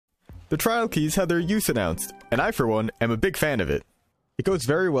The trial keys had their use announced, and I for one am a big fan of it. It goes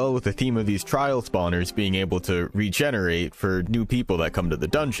very well with the theme of these trial spawners being able to regenerate for new people that come to the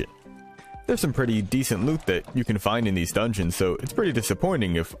dungeon. There's some pretty decent loot that you can find in these dungeons, so it's pretty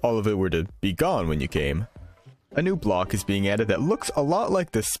disappointing if all of it were to be gone when you came. A new block is being added that looks a lot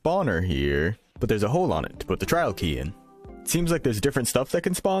like the spawner here, but there's a hole on it to put the trial key in. It seems like there's different stuff that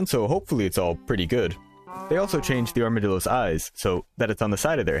can spawn, so hopefully it's all pretty good. They also changed the armadillo's eyes, so that it's on the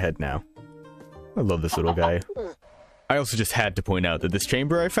side of their head now. I love this little guy. I also just had to point out that this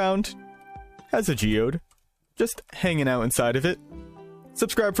chamber I found has a geode, just hanging out inside of it.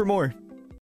 Subscribe for more.